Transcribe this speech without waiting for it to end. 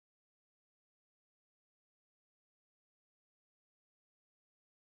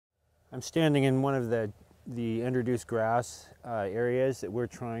I'm standing in one of the introduced grass areas that we're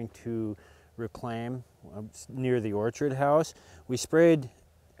trying to reclaim near the orchard house. We sprayed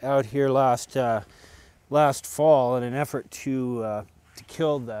out here last fall in an effort to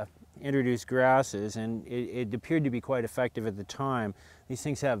kill the introduced grasses, and it appeared to be quite effective at the time. These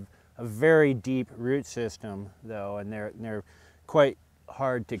things have a very deep root system, though, and they're quite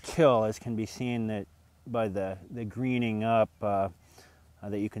hard to kill, as can be seen by the greening up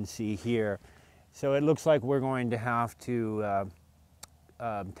that you can see here. So it looks like we're going to have to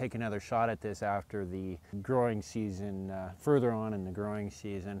take another shot at this after the growing season, further on in the growing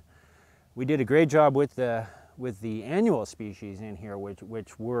season. We did a great job with the annual species in here,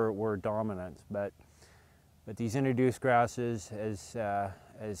 which were dominant, but these introduced grasses, as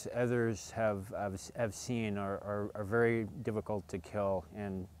others have seen, are very difficult to kill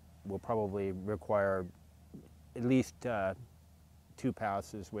and will probably require at least 2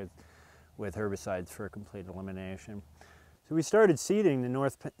 passes with herbicides for complete elimination. So we started seeding the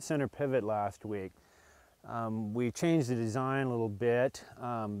north center pivot last week. We changed the design a little bit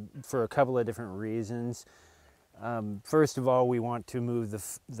for a couple of different reasons. First of all, we want to move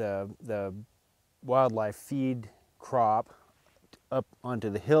the wildlife feed crop up onto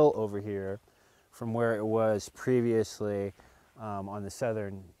the hill over here from where it was previously on the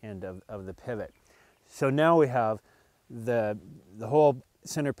southern end of the pivot. So now we have the whole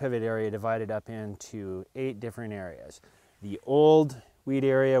center pivot area divided up into 8 different areas. The old wheat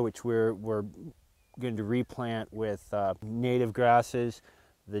area, which we're going to replant with native grasses.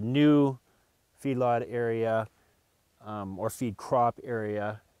 The new feedlot area or feed crop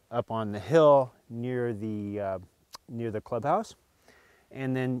area up on the hill near the clubhouse,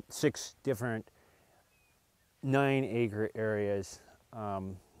 and then 6 different 9-acre areas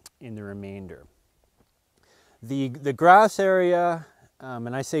in the remainder. The grass area,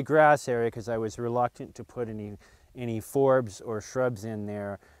 and I say grass area because I was reluctant to put any forbs or shrubs in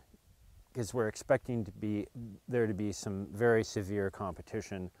there, because we're expecting there to be some very severe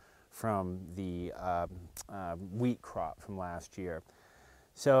competition from the wheat crop from last year.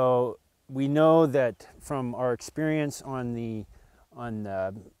 So we know that from our experience on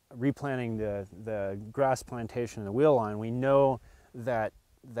replanting the grass plantation in the wheel line, we know that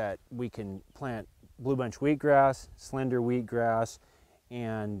we can plant blue bunch wheatgrass, slender wheatgrass,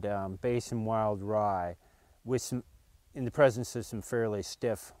 and basin wild rye in the presence of some fairly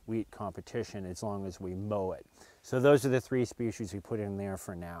stiff wheat competition, as long as we mow it. So those are the 3 species we put in there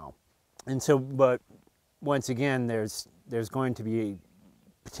for now. And so, but once again, there's going to be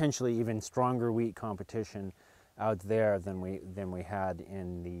potentially even stronger wheat competition out there than we had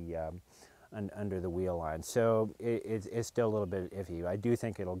in the under the wheel line. So it's still a little bit iffy. I do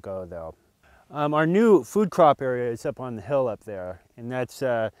think it'll go, though. Our new food crop area is up on the hill up there, and that's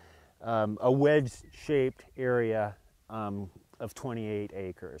a wedge-shaped area of 28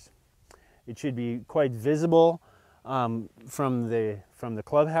 acres. It should be quite visible from the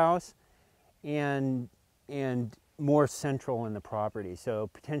clubhouse and more central in the property. So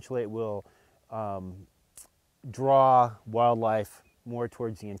potentially it will draw wildlife more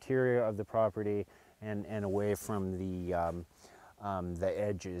towards the interior of the property and away from the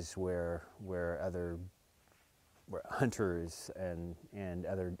edges where hunters and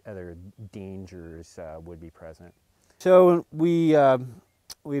other dangers would be present. So the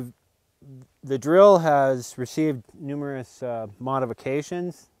drill has received numerous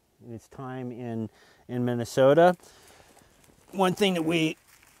modifications in its time in Minnesota. One thing that we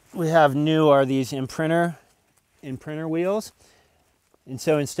have new are these imprinter wheels. And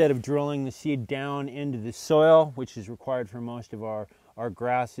so instead of drilling the seed down into the soil, which is required for most of our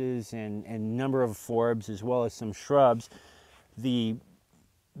grasses and a number of forbs as well as some shrubs, the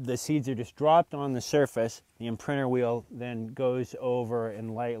seeds are just dropped on the surface. The imprinter wheel then goes over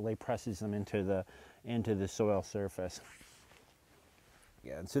and lightly presses them into the soil surface.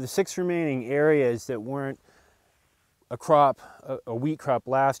 Yeah, and so the 6 remaining areas that weren't a wheat crop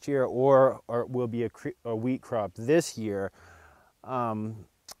last year or will be a wheat crop this year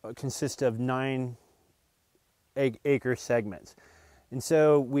consist of 9-acre segments. And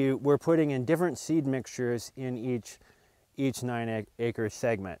so we're putting in different seed mixtures in each 9-acre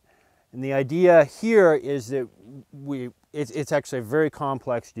segment. And the idea here is that it's actually a very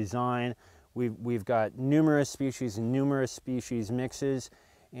complex design. We've got numerous species and numerous species mixes,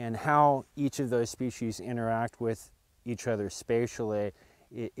 and how each of those species interact with each other spatially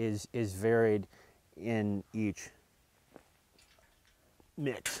is varied in each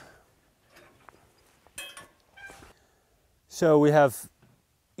mix. So we have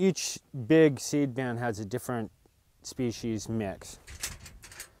each big seed bin has a different species mix.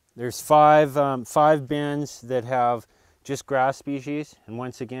 There's five bins that have just grass species, and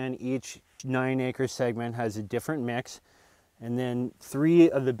once again, each 9-acre segment has a different mix. And then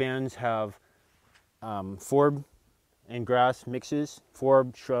 3 of the bins have forb and grass mixes,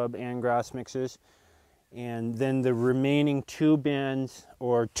 forb, shrub, and grass mixes. And then the remaining 2 bins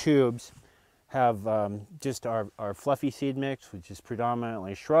or tubes have just our fluffy seed mix, which is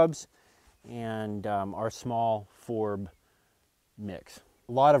predominantly shrubs, and our small forb mix.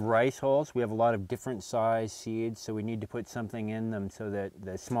 A lot of rice hulls. We have a lot of different size seeds, so we need to put something in them so that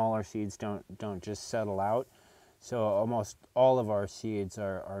the smaller seeds don't just settle out. So almost all of our seeds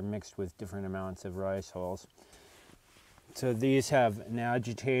are mixed with different amounts of rice hulls. So these have an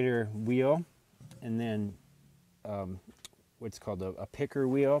agitator wheel, and then what's called a picker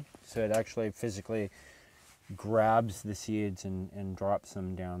wheel. So it actually physically grabs the seeds and drops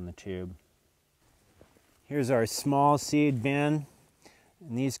them down the tube. Here's our small seed bin.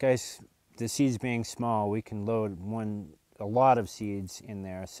 And these guys, the seeds being small, we can load a lot of seeds in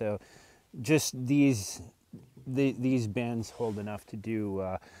there. So just these bins hold enough to do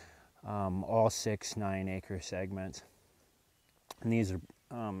all 6 9-acre segments. And these are,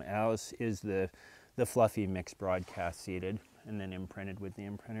 Alice is the fluffy mixed broadcast seeded and then imprinted with the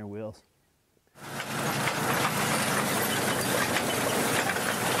imprinter wheels.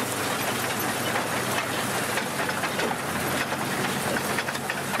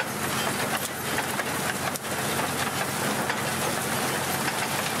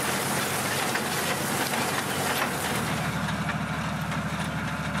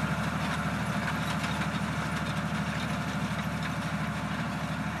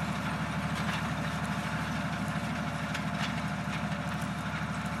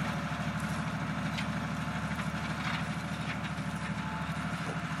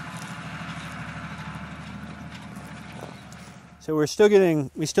 So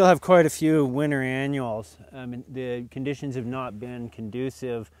we still have quite a few winter annuals. The conditions have not been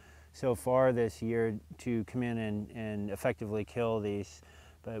conducive so far this year to come in and effectively kill these,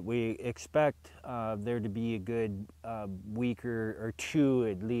 but we expect there to be a good week or 2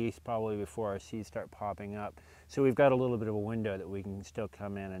 at least, probably before our seeds start popping up. So we've got a little bit of a window that we can still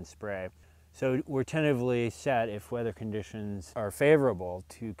come in and spray. So we're tentatively set, if weather conditions are favorable,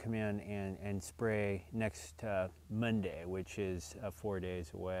 to come in and spray next Monday, which is 4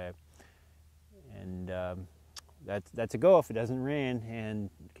 days away. And that's a go if it doesn't rain and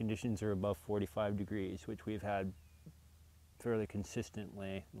conditions are above 45 degrees, which we've had fairly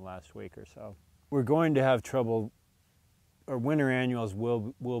consistently the last week or so. We're going to have trouble. Our winter annuals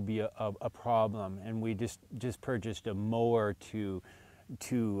will be a problem, and we just purchased a mower to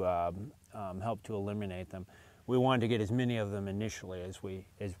help to eliminate them. We want to get as many of them initially as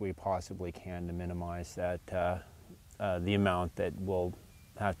we possibly can to minimize that the amount that will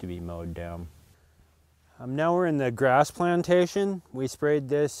have to be mowed down. Now we're in the grass plantation. We sprayed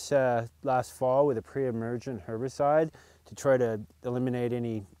this last fall with a pre-emergent herbicide to try to eliminate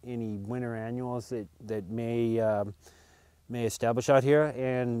any winter annuals that may establish out here,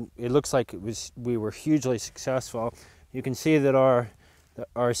 and it looks like we were hugely successful. You can see that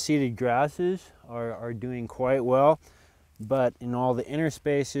our seeded grasses are doing quite well, but in all the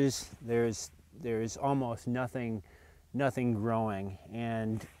interspaces there's almost nothing growing.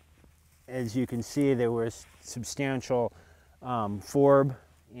 And as you can see, there was substantial forb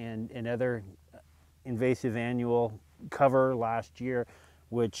and other invasive annual cover last year,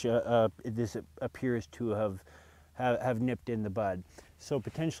 which this appears to have nipped in the bud. So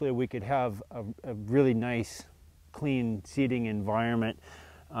potentially we could have a really nice clean seeding environment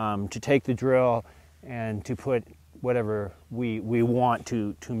to take the drill and to put whatever we want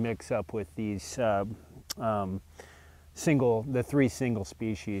to mix up with these the 3 single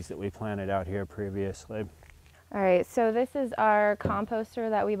species that we planted out here previously. All right, so this is our composter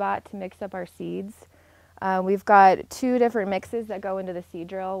that we bought to mix up our seeds. We've got 2 different mixes that go into the seed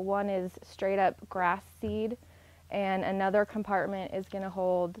drill. One is straight up grass seed, and another compartment is going to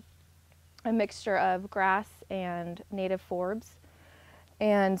hold a mixture of grass and native forbs.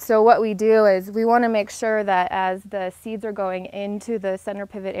 And so what we do is we want to make sure that as the seeds are going into the center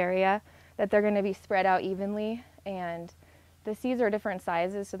pivot area, that they're going to be spread out evenly. And the seeds are different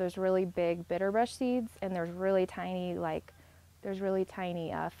sizes, so there's really big bitterbrush seeds, and there's really tiny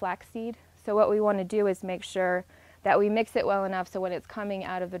flax seed. So what we want to do is make sure that we mix it well enough so when it's coming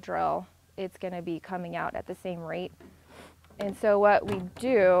out of the drill, it's going to be coming out at the same rate. And so what we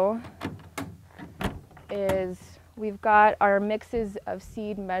do is we've got our mixes of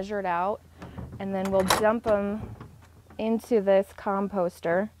seed measured out, and then we'll dump them into this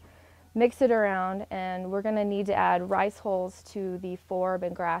composter. mix it around, and we're going to need to add rice hulls to the forb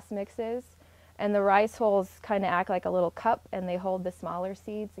and grass mixes. And the rice hulls kind of act like a little cup, and they hold the smaller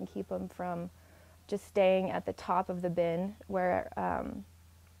seeds and keep them from just staying at the top of the bin, where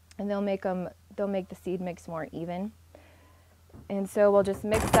and they'll make the seed mix more even. And so we'll just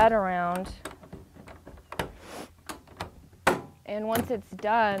mix that around. And once it's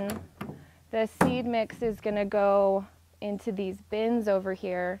done, the seed mix is going to go into these bins over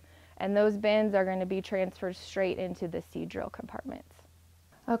here, and those bins are going to be transferred straight into the seed drill compartments.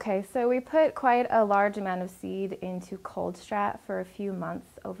 Okay, so we put quite a large amount of seed into cold strat for a few months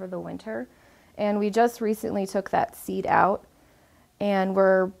over the winter, and we just recently took that seed out, and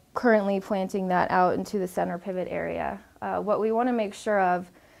we're currently planting that out into the center pivot area. What we want to make sure of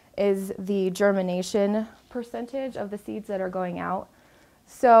is the germination percentage of the seeds that are going out.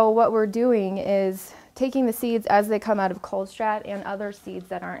 So what we're doing is taking the seeds as they come out of cold strat and other seeds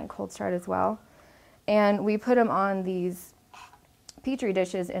that aren't in cold strat as well, and we put them on these petri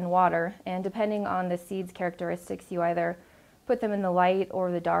dishes in water, and depending on the seed's characteristics, you either put them in the light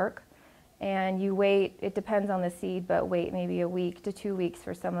or the dark, and you wait, it depends on the seed, but wait maybe a week to 2 weeks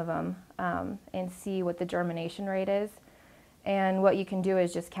for some of them, and see what the germination rate is. And what you can do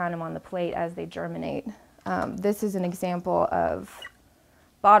is just count them on the plate as they germinate. This is an example of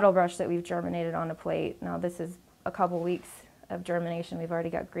bottle brush that we've germinated on a plate. Now this is a couple weeks of germination. We've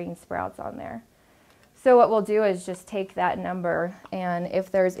already got green sprouts on there. So what we'll do is just take that number, and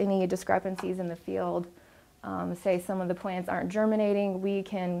if there's any discrepancies in the field, say some of the plants aren't germinating, we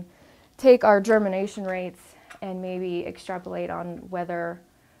can take our germination rates and maybe extrapolate on whether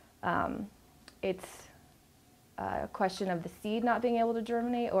it's a question of the seed not being able to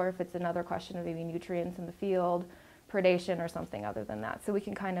germinate, or if it's another question of maybe nutrients in the field, predation, or something other than that. So we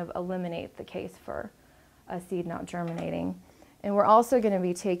can kind of eliminate the case for a seed not germinating. And we're also going to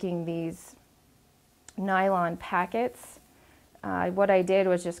be taking these nylon packets. What I did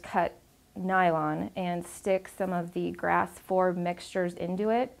was just cut nylon and stick some of the grass forb mixtures into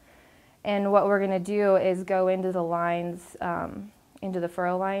it. And what we're going to do is go into the lines, into the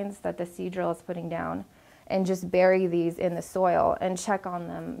furrow lines that the seed drill is putting down, and just bury these in the soil and check on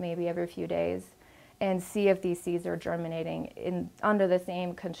them maybe every few days and see if these seeds are germinating under the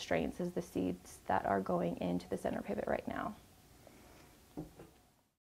same constraints as the seeds that are going into the center pivot right now.